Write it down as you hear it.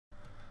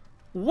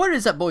What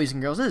is up, boys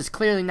and girls? This is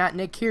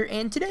ClearlyNotNick here,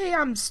 and today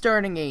I'm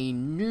starting a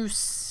new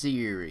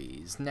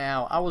series.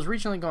 Now, I was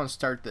originally going to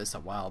start this a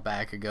while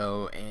back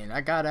ago, and I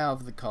got out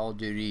of the Call of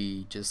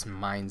Duty just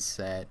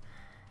mindset,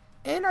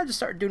 and I just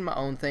started doing my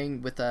own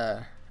thing with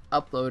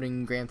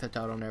uploading Grand Theft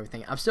Auto and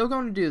everything. I'm still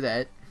going to do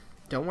that.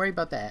 Don't worry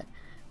about that.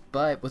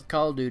 But with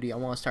Call of Duty, I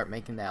want to start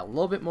making that a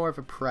little bit more of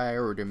a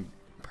priority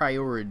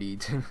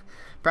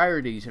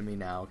to me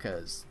now,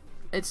 because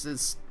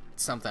it's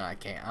something I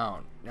can't.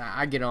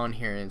 I get on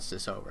here and it's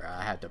just over.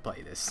 I have to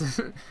play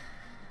this.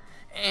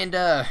 And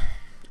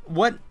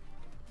what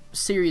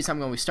series I'm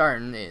going to be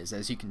starting is,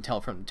 as you can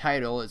tell from the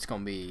title, it's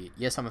going to be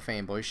Yes, I'm a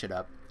Fanboy, Shut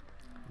Up,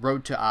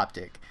 Road to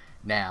OpTic.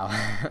 Now,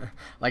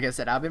 like I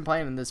said, I've been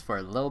playing this for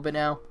a little bit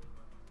now,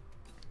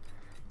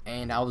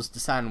 and I was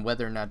deciding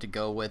whether or not to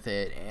go with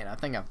it, and I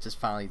think I've just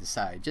finally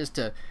decided just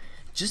to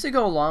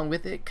go along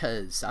with it,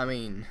 because I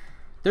mean,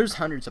 there's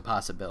hundreds of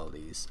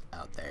possibilities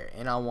out there,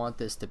 and I want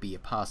this to be a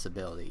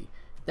possibility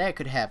that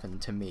could happen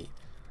to me,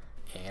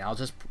 and I'll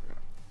just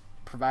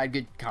provide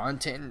good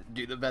content and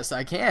do the best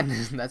I can.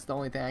 That's the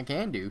only thing I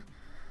can do.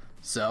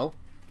 So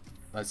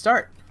let's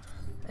start.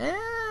 How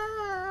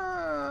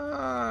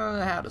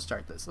to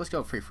start this? Let's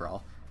go free for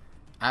all.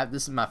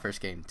 This is my first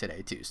game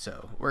today too,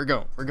 so we're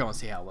going to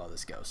see how well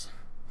this goes.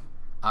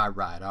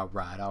 Alright. I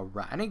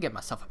need to get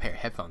myself a pair of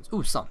headphones.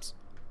 Ooh, sums.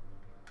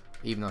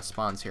 Even though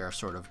spawns here are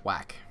sort of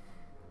whack.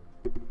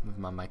 Move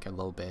my mic a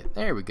little bit.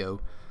 There we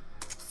go.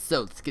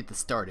 So let's get this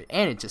started.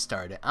 And it just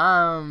started.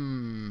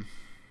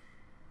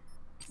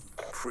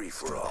 Free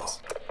for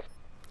all.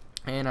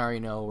 And I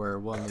already know where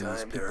one of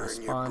these people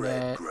spawned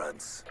at.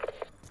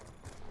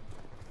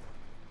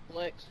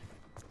 Flex.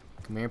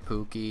 Come here,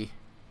 Pookie.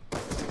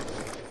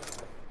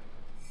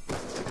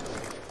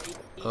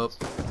 Oh.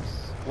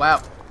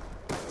 Wow.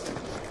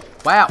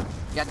 Wow.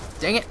 God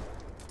dang it.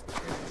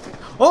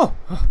 Oh!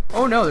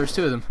 Oh no, there's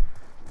two of them.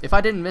 If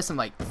I didn't miss them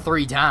like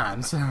 3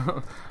 times.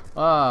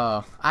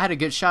 Oh, I had a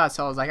good shot,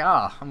 so I was like,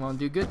 oh, I'm gonna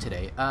do good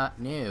today.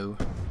 No.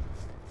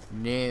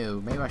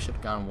 Maybe I should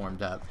have gone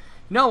warmed up.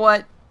 You know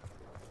what?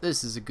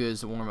 This is as good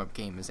as a warm-up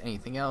game as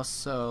anything else,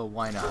 so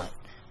why not? I'm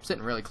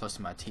sitting really close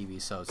to my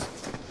TV, so it's...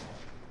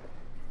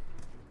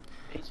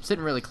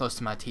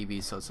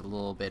 a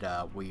little bit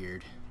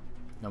weird.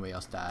 Nobody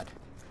else died.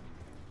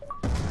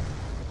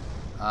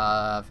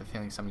 I have a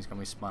feeling somebody's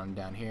gonna be spawning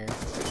down here.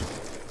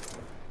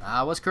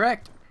 I was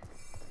correct.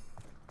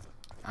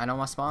 I know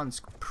my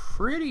spawn's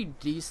pretty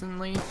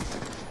decently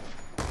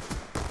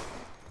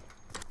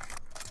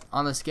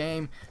on this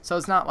game, so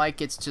it's not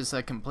like it's just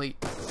a complete...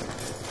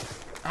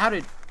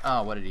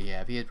 Oh, what did he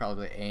have? He had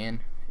probably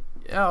an...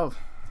 Oh,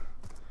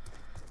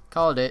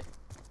 called it.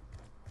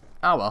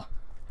 Oh well.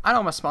 I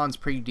know my spawn's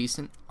pretty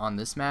decent on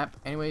this map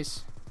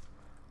anyways.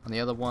 On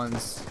the other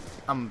ones,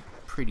 I'm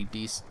pretty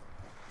decent.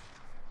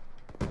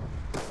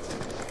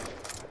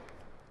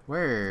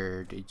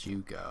 Where did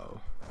you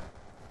go?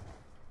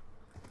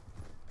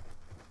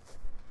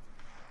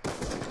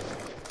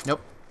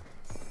 Nope.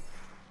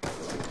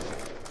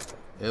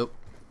 Nope.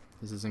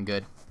 This isn't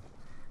good.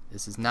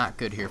 This is not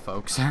good here,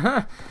 folks.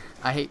 I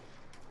hate...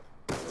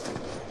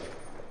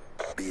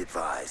 Be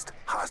advised.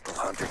 Hostile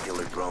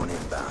hunter-killer drone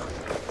inbound.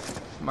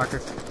 Marker.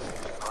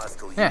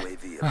 Hostile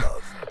UAV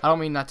above. I don't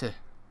mean not to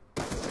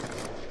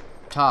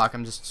talk.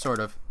 I'm just sort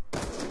of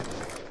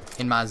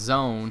in my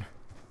zone.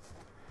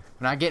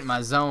 When I get in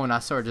my zone, I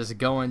sort of just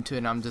go into it,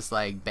 and I'm just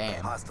like,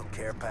 bam. I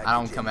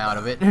don't come out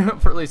of it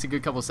for at least a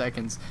good couple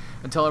seconds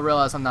until I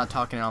realize I'm not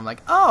talking, and I'm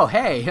like, oh,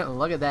 hey,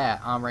 look at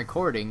that. I'm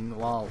recording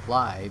while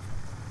live.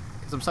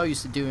 Because I'm so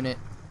used to doing it,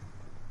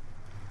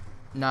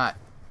 not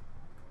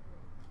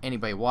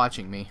anybody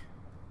watching me.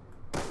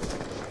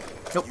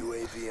 Nope.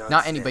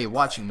 Not anybody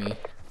watching me.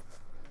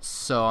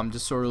 So I'm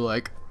just sort of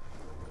like,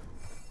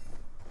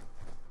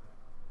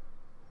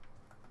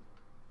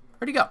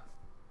 where'd he go?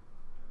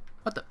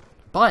 What the?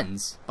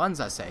 Buns,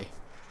 I say.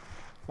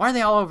 Why are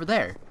they all over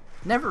there?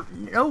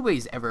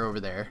 Nobody's ever over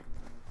there.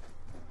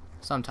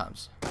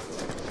 Sometimes.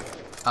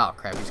 Oh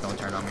crap, he's gonna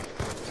turn on me.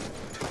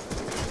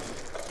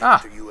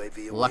 Ah,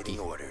 lucky.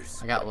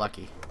 I got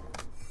lucky.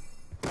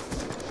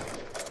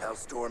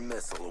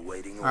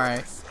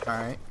 Alright.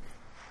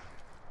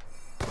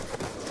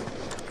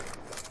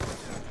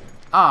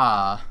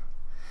 Ah.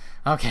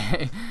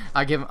 Okay,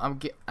 I give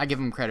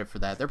them credit for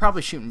that. They're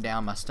probably shooting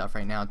down my stuff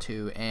right now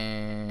too,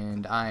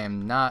 and I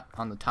am not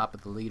on the top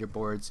of the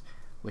leaderboards,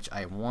 which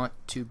I want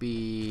to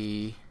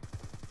be.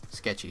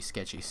 Sketchy.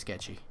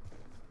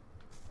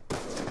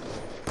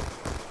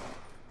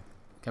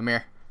 Come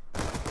here.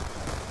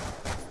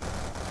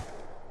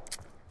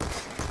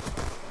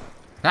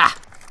 Ah,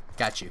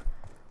 got you.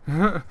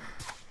 Oh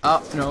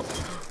no.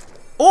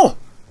 Oh,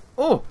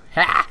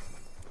 ha.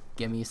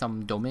 Give me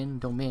some domain.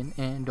 The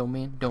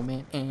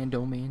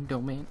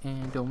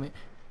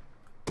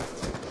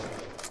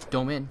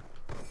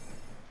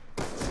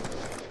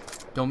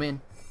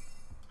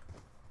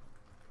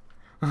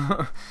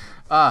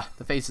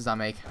faces I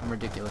make. I'm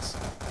ridiculous.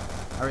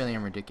 I really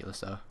am ridiculous,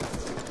 though.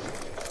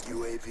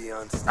 UAV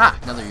on stage. Ah,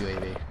 another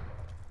UAV.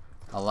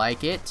 I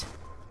like it.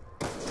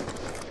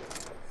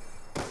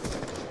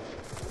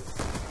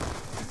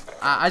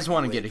 I just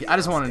want to get I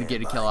just wanted to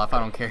get a kill off. I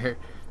don't care.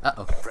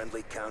 Uh-oh.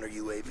 Friendly counter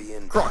UAV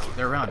inbound. Crocky,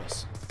 they're around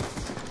us.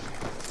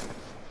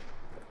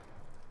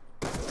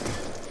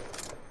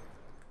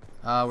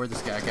 Where'd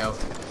this guy go?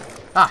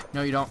 Ah,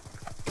 no you don't.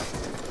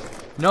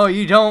 No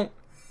you don't.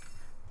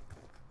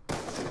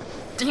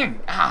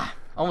 Dang,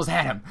 almost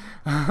had him.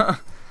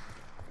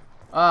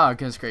 Oh,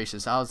 goodness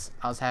gracious. I was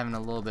having a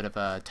little bit of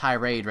a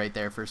tirade right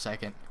there for a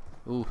second.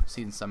 Ooh,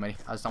 seeing somebody.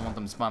 I just don't want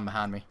them to spawn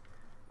behind me.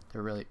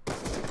 They're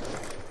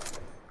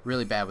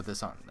really bad with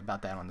this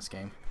about that on this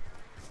game.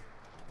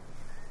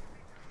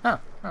 Oh,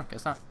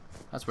 guess not.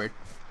 That's weird.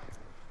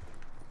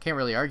 Can't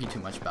really argue too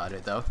much about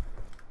it though.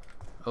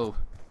 Oh.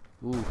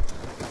 Ooh.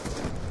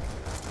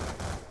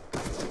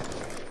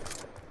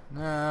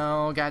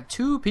 No, got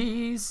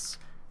 2Ps.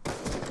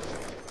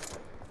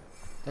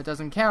 That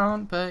doesn't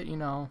count, but you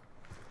know,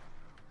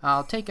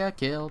 I'll take a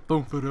kill.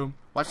 Boom, boom.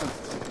 Watch them.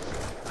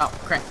 Oh,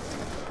 crap.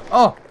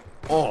 Oh,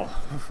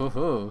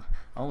 oh,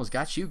 almost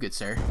got you, good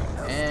sir.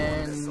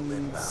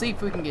 And see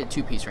if we can get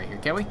 2Ps right here,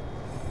 can we?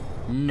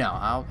 No,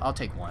 I'll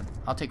take one.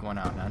 I'll take one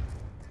out of none.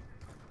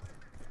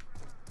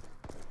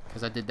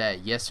 Because I did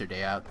that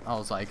yesterday. I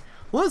was like,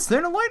 let's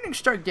send a lightning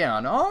strike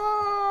down.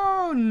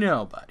 Oh,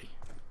 nobody.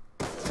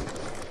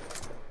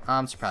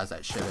 I'm surprised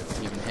that should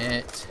have even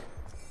hit.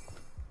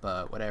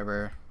 But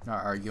whatever.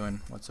 Not arguing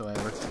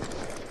whatsoever.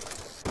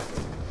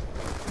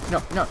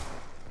 No, no.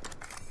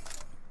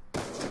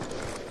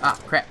 Ah,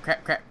 crap.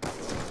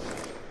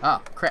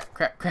 Ah, crap.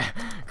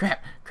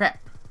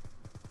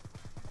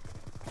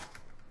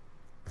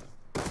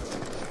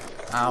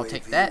 I'll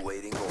take that.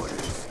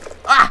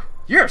 Ah!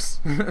 Yes!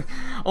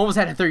 Almost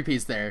had a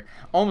 3-piece there.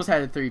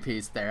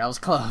 I was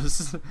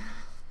close.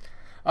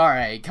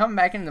 Alright, coming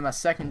back into my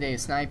second day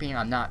of sniping.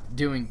 I'm not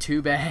doing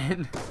too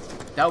bad.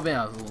 That would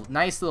have been a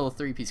nice little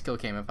 3-piece kill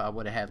cam if I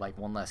would have had like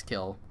one less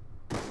kill.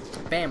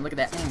 Bam, look at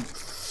that.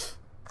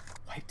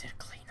 Wiped it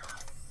clean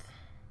off.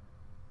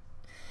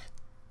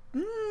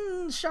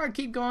 Shark,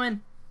 keep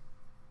going.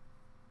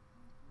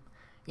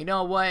 You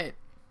know what?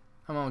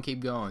 I'm gonna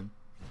keep going.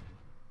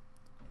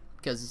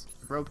 Because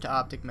rope to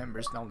OpTic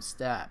members don't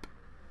stop.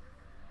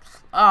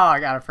 Oh, I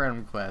got a friend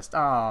request.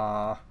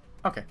 Oh,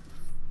 okay.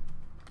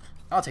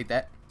 I'll take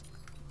that.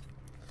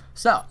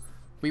 So,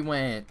 we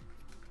went.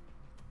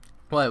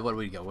 What did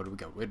we go? What did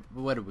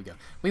we go?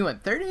 We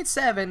went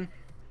 38-7.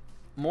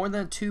 More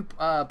than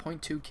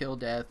 2.2 kill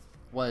death.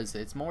 Was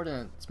it's more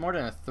than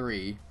a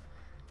 3.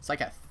 It's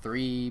like a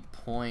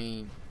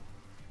 3.5.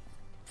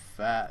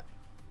 Have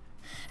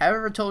I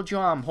ever told you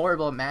I'm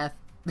horrible at math?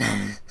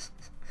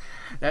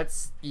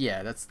 That's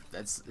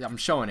I'm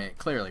showing it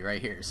clearly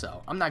right here.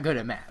 So I'm not good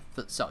at math.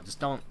 So just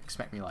don't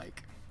expect me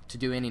like to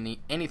do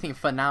anything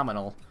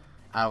phenomenal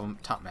out of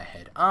the top of my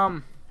head.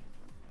 I'm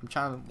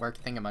trying to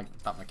think about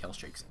my kill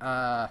streaks.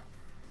 Because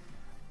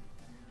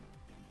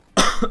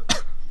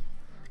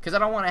I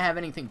don't want to have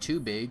anything too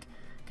big.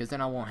 Because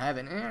then I won't have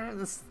it.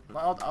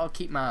 I'll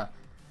keep my.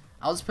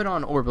 I'll just put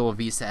on orbital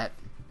VSAT,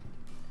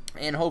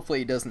 and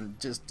hopefully it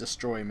doesn't just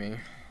destroy me.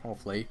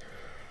 Hopefully.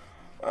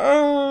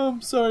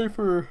 I'm sorry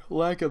for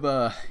lack of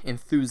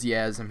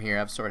enthusiasm here.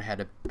 I've sort of had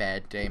a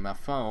bad day. My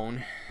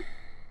phone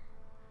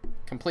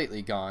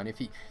completely gone. If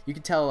you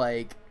can tell,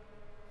 like,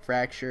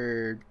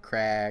 fractured,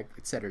 cracked,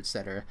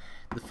 etc.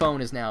 The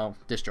phone is now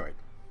destroyed.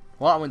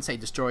 Well, I wouldn't say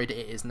destroyed.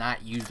 It is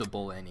not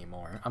usable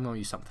anymore. I'm gonna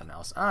use something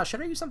else.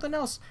 Should I use something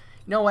else?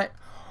 You know what?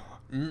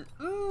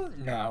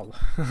 No.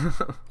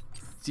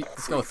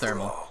 Let's go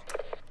thermal.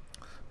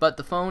 But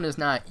the phone is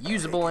not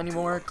usable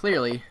anymore.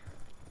 Clearly.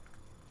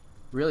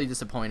 Really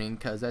disappointing,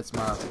 because that's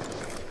my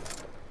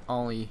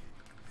only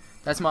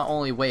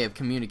way of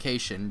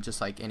communication,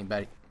 just like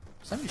anybody.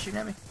 Somebody shooting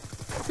at me?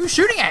 Who's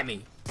shooting at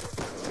me?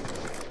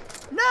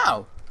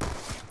 No!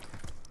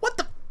 What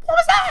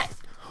was that?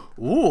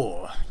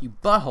 Ooh, you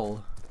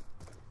butthole.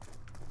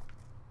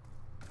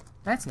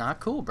 That's not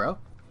cool, bro.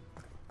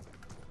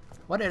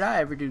 What did I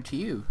ever do to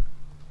you?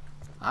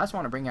 I just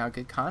want to bring out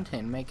good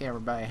content and make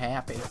everybody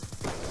happy.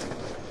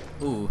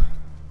 Ooh.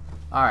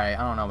 Alright,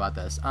 I don't know about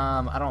this.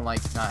 I don't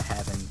like not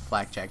having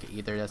flak jacket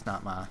either. That's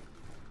not my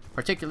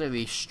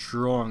particularly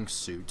strong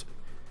suit.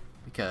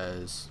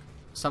 Because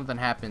something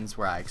happens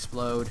where I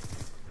explode,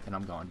 and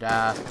I'm gonna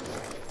die.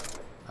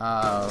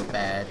 Oh,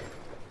 bad.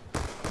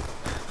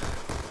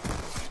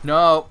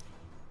 No!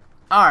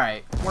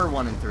 Alright, we're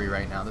 1 and 3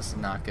 right now. This is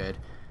not good.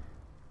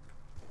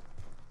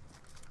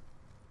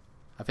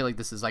 I feel like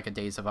this is like a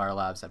Days of Our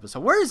Lives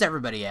episode. Where is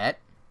everybody at?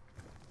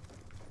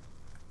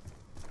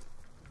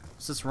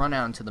 Let's just run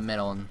out into the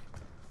middle and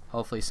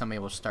hopefully somebody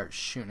will start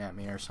shooting at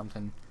me or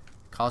something.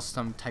 Cause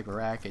some type of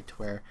racket to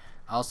where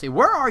I'll say,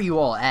 where are you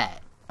all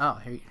at?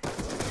 Oh,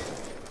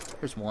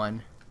 here's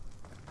one.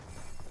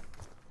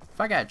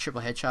 If I got a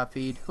triple headshot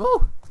feed,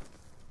 whoo!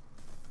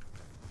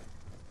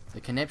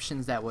 The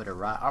conniptions that would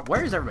arrive.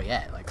 Where is everybody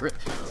at? Like,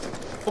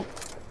 oh.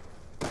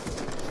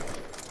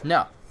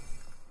 No.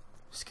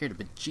 Scared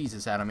the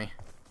bejesus out of me.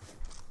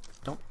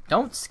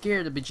 Don't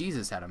scare the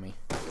bejesus out of me.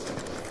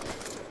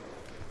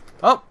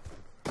 Oh!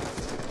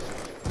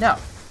 No.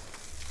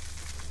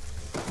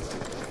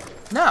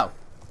 No!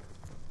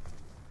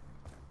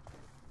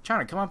 Trying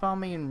to come up on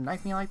me and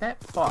knife me like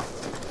that? Fuck.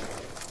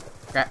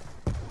 Crap.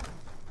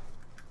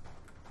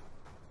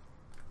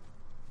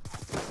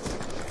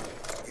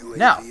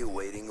 No!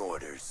 Awaiting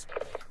orders.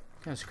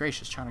 Goodness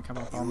gracious, trying to come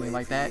up on me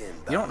like that.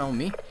 You don't know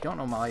me. You don't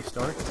know my life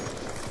story.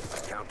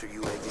 Counter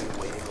UAV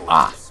awaiting orders.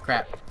 Ah,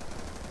 crap.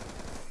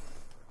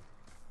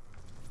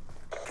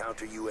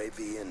 Counter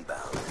UAV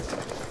inbound.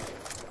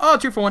 Oh,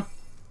 2 for 1.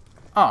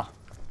 Oh.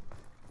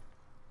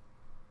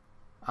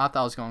 I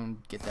thought I was going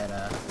to get that,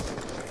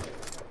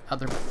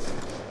 other...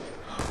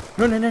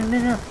 No, no, no, no,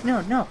 no,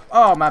 no, no.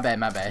 Oh, my bad,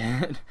 my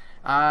bad.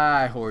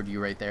 I hoard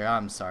you right there.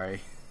 I'm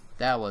sorry.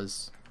 That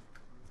was...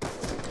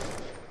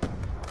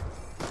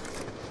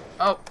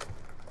 Oh.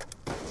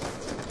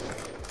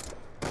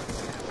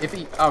 If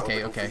he...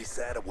 Okay, okay.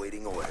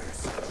 Awaiting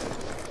orders.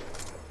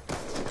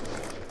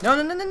 No,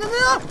 no, no, no, no,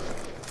 no!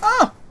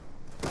 Oh!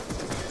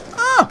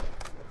 Oh!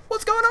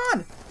 What's going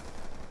on?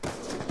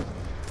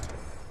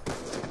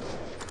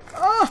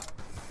 Oh!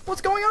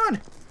 What's going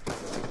on?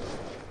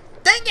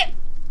 Dang it!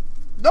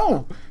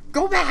 No!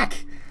 Go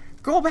back!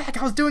 Go back!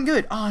 I was doing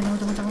good! Oh, no,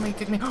 don't make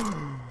kick me.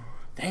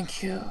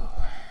 Thank you.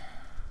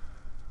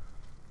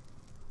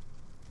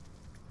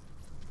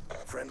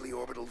 Friendly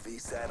orbital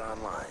VSAT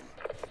online.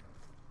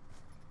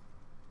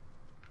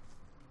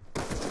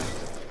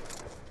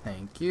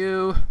 Thank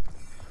you.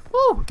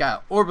 Woo!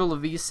 Got orbital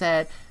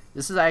VSAT.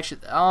 This is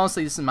actually,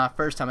 honestly, this is my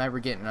first time ever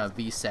getting a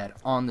VSAT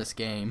on this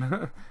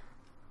game.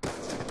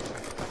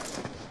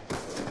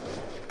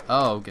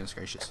 Oh, goodness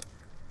gracious.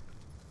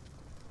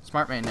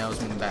 Smart man knows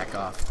when to back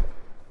off.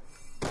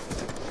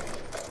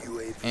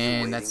 UAV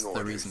And that's awaiting the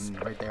orders. reason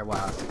right there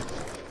why.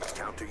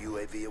 Counter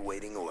UAV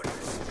awaiting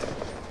orders.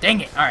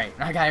 Dang it! Alright,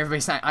 I got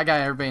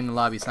everybody in the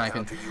lobby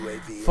sniping. Counter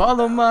UAV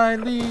Follow inbound. my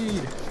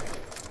lead!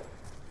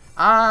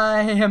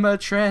 I am a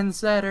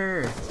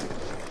trendsetter!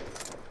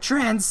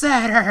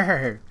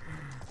 Trendsetter!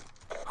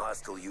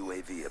 Hostile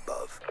UAV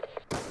above.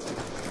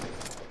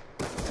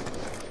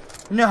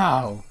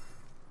 No!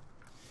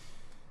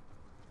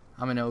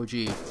 I'm an OG.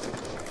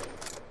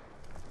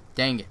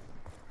 Dang it.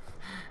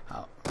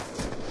 Oh.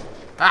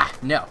 Ah,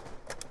 no.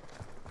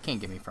 Can't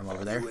get me from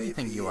over there. Who do you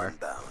think you are?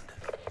 Inbound.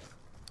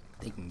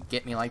 They can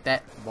get me like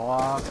that?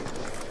 Bob.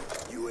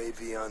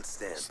 UAV on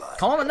standby.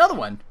 Call him another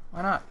one.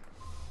 Why not?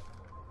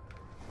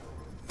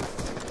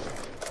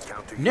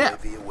 Counter No.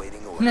 UAV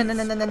awaiting orders. No, no,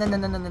 no, no, no, no, no,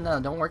 no, no, no, no.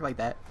 Don't work like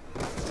that.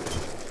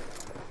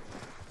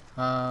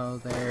 Oh,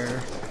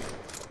 there.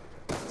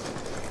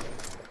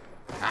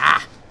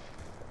 Ah!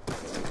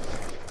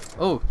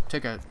 Oh,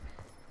 took a...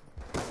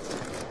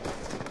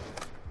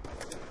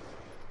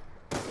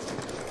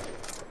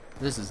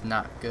 This is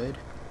not good.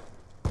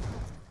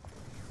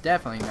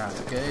 Definitely not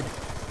good.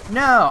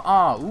 No!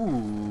 Oh,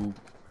 ooh.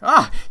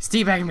 Ah! He's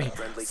teabagging me!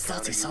 Friendly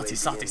Salty, counter salty, UAV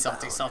salty, salty,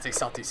 inbound. salty,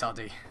 salty,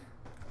 salty.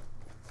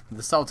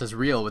 The salt is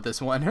real with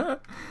this one. You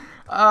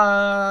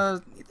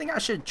think I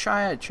should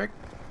try a trick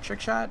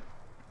shot?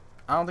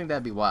 I don't think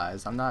that'd be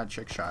wise. I'm not a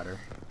trick shotter.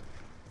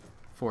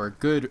 For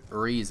good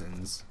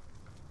reasons.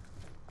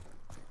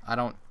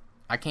 I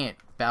can't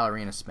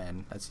ballerina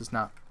spin. That's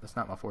not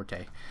my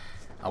forte.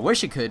 I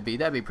wish it could be.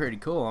 That'd be pretty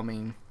cool. I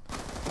mean,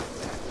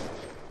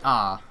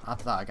 I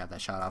thought I got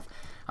that shot off.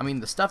 I mean,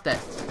 the stuff that...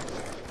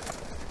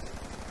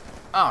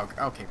 Oh,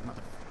 okay.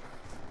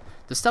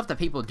 The stuff that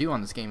people do on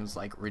this game is,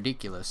 like,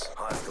 ridiculous.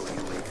 Hostile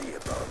UAV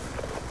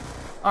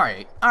above.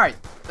 Alright, alright.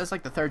 That's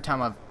like the third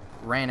time I've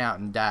ran out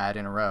and died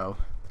in a row.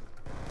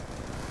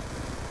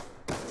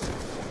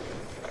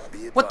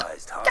 Be What the?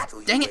 advised, God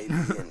hostile dang it!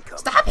 UAV incoming.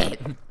 Stop it!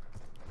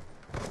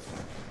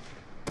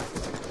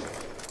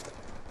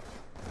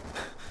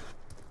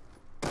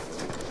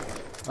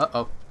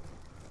 Uh-oh.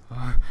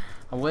 I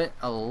went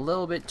a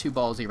little bit too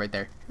ballsy right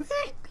there.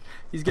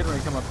 He's getting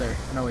ready to come up there.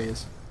 I know he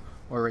is.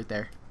 Or right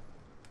there.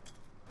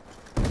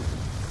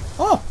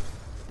 Oh!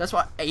 That's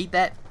why I ate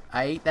that.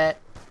 I ate that.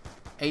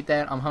 Ate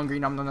that. I'm hungry.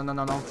 Nom nom nom nom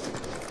nom nom.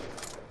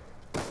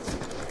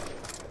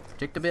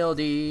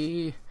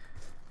 Predictability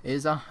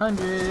is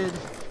 100.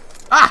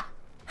 Ah!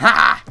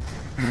 Ha!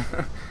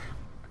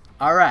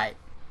 Alright.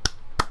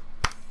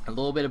 A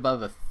little bit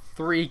above a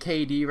 3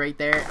 KD right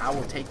there. I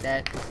will take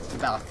that.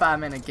 About a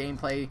 5-minute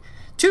gameplay.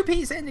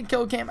 2-piece ending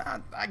kill cam.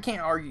 I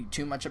can't argue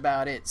too much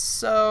about it.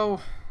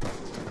 So,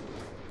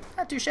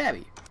 not too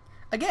shabby.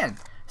 Again,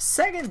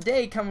 second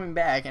day coming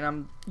back, and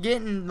I'm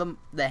getting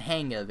the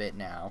hang of it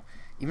now.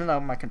 Even though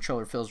my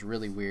controller feels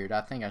really weird,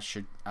 I think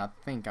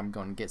I'm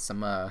going to get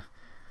some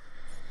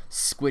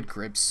squid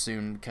grips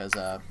soon, because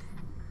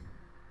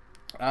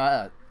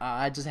I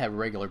just have a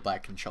regular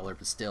black controller,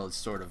 but still it's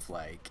sort of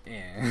like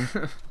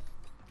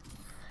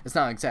it's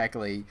not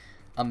exactly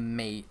a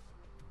mate.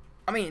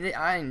 I mean,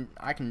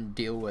 I can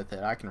deal with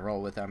it. I can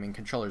roll with it. I mean,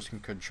 controllers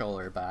can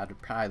controller, but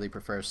I'd probably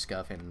prefer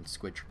scuff and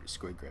squid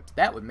grips.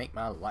 That would make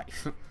my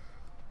life.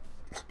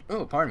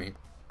 Oh, pardon me.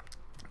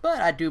 But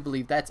I do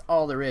believe that's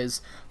all there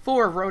is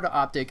for Road to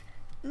OpTic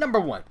number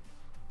 1.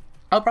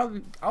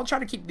 I'll try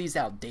to keep these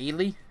out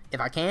daily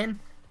if I can.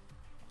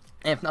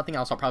 And if nothing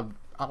else,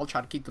 I'll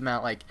try to keep them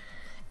out like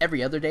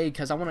every other day,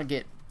 because I want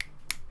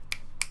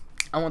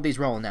these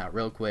rolling out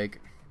real quick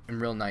and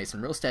real nice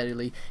and real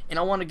steadily, and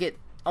I want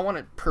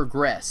to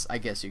progress, I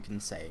guess you can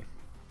say.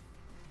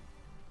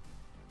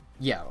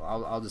 Yeah,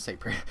 I'll just say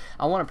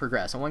I want to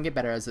progress. I want to get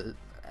better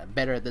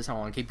at this. I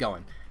want to keep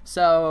going.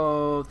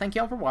 So thank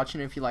y'all for watching.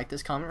 If you like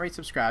this, comment, rate,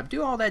 subscribe,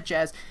 do all that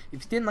jazz.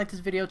 If you didn't like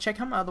this video,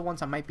 check out my other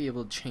ones. I might be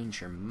able to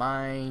change your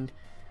mind.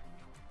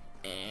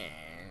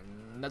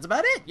 And that's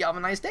about it. Y'all have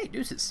a nice day.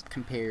 Deuces.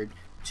 Compared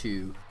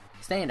to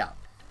stand up.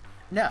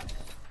 No.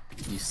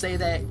 If you say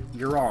that,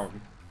 you're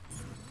wrong.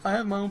 I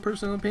have my own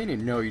personal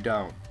opinion. No, you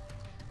don't.